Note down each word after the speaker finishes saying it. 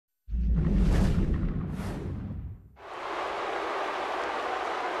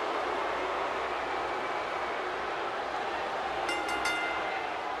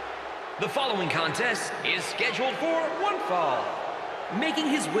The following contest is scheduled for one fall. Making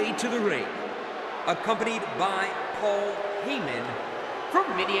his way to the ring, accompanied by Paul Heyman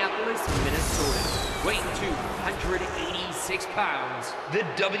from Minneapolis, Minnesota, weighing 286 pounds, the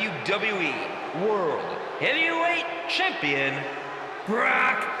WWE World Heavyweight Champion,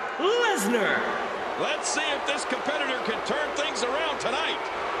 Brock Lesnar. Let's see if this competitor can turn things around tonight.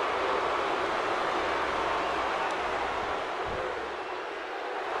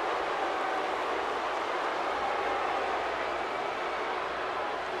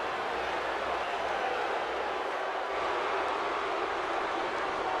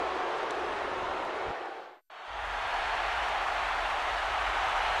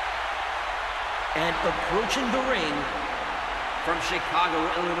 And approaching the ring from Chicago,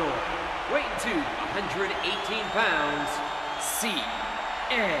 Illinois, weighing 218 pounds,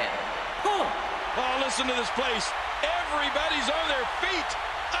 CM Punk. Oh, listen to this place. Everybody's on their feet.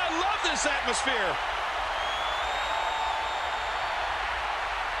 I love this atmosphere.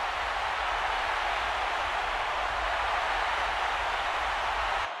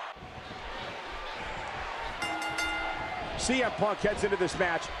 CM Punk heads into this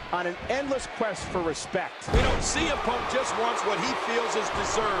match on an endless quest for respect. We don't see CM Punk just wants what he feels is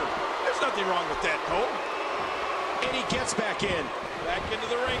deserved. There's nothing wrong with that, Cole. And he gets back in. Back into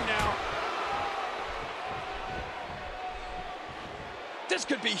the ring now. This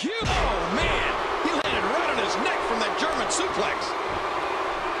could be huge. Oh, man. He landed right on his neck from that German suplex.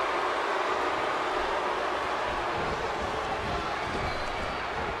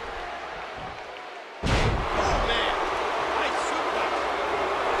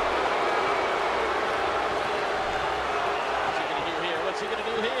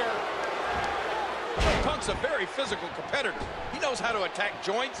 Punk's a very physical competitor. He knows how to attack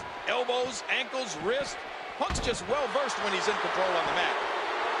joints, elbows, ankles, wrists. Punk's just well-versed when he's in control on the mat.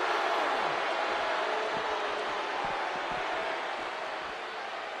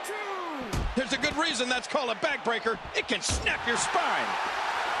 There's a good reason that's called a backbreaker. It can snap your spine.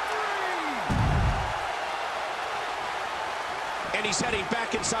 And he's heading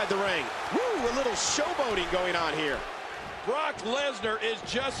back inside the ring. Woo, a little showboating going on here. Brock Lesnar is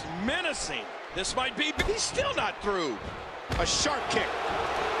just menacing. This might be, but he's still not through. A sharp kick.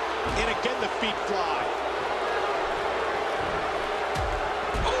 And again the feet fly.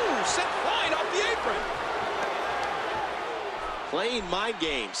 Ooh, sent flying off the apron. Playing mind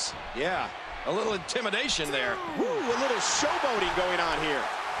games. Yeah, a little intimidation there. Woo, a little showboating going on here.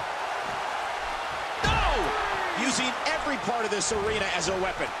 No! Using every part of this arena as a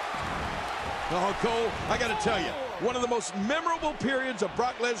weapon. Oh, Cole, I got to tell you, one of the most memorable periods of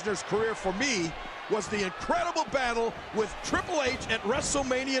Brock Lesnar's career for me was the incredible battle with Triple H at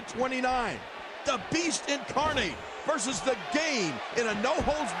WrestleMania 29. The Beast Incarnate versus the Game in a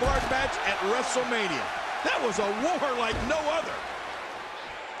no-holds-barred match at WrestleMania. That was a war like no other.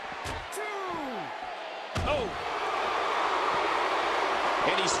 Oh.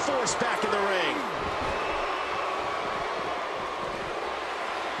 And he's forced back in the ring.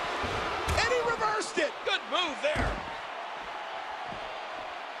 It. Good move there.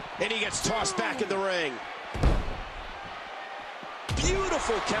 And he gets tossed back in the ring.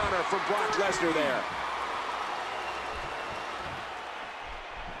 Beautiful counter from Brock Lesnar there.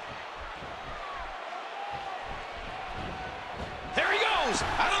 There he goes,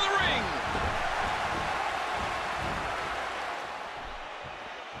 out of the ring.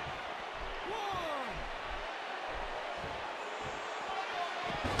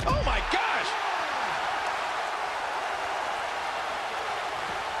 Oh my gosh.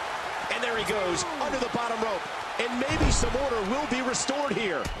 And there he goes, under the bottom rope. And maybe some order will be restored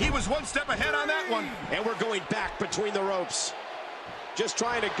here. He was one step ahead on that one. And we're going back between the ropes. Just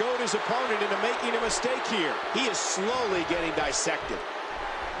trying to goad his opponent into making a mistake here. He is slowly getting dissected.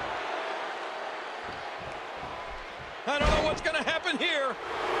 I don't know what's going to happen here.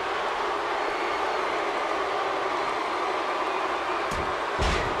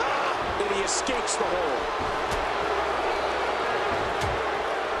 And he escapes the hold.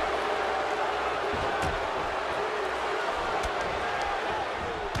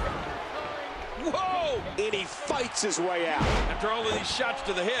 And he fights his way out. After all of these shots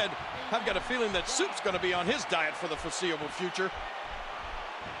to the head, I've got a feeling that Soup's going to be on his diet for the foreseeable future.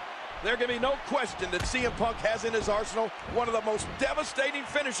 There can be no question that CM Punk has in his arsenal one of the most devastating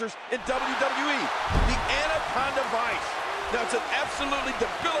finishers in WWE, the Anaconda Vice. Now, it's an absolutely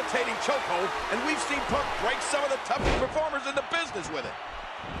debilitating chokehold, and we've seen Punk break some of the toughest performers in the business with it.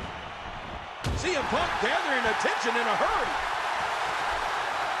 CM Punk gathering attention in a hurry.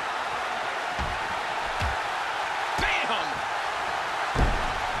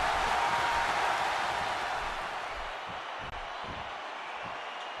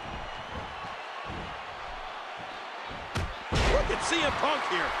 at CM Punk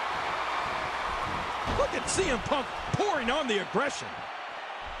here. Look at CM Punk pouring on the aggression.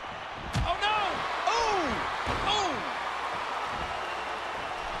 Oh, no! Oh! Oh!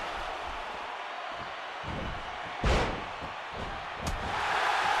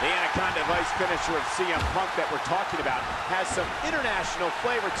 The Anaconda Vice finisher of CM Punk that we're talking about has some international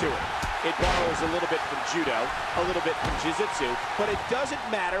flavor to it. It borrows a little bit from judo, a little bit from jiu-jitsu, but it doesn't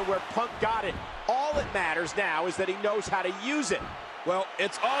matter where Punk got it. All that matters now is that he knows how to use it. Well,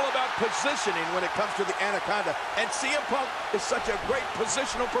 it's all about positioning when it comes to the Anaconda, and CM Punk is such a great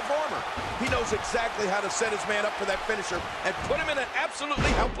positional performer. He knows exactly how to set his man up for that finisher and put him in an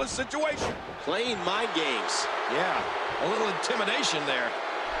absolutely helpless situation. Playing mind games. Yeah, a little intimidation there.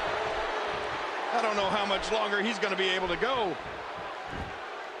 I don't know how much longer he's going to be able to go.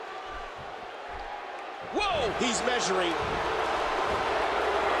 Whoa! He's measuring.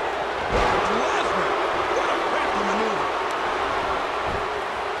 Lesnar! What a crafty maneuver!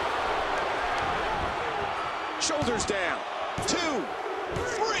 Shoulders down. 2,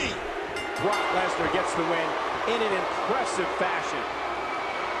 3. Brock Lesnar gets the win in an impressive fashion.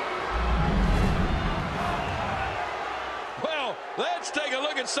 Well, let's take a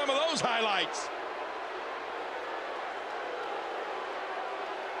look at some of those highlights.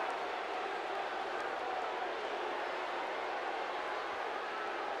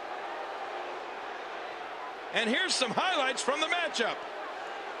 And here's some highlights from the matchup.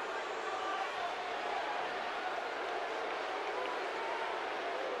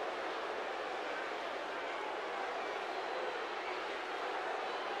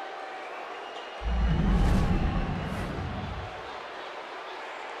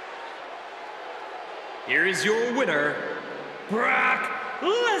 Here is your winner, Brock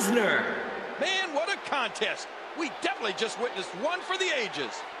Lesnar. Man, what a contest. We definitely just witnessed one for the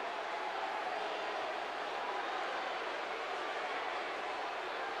ages.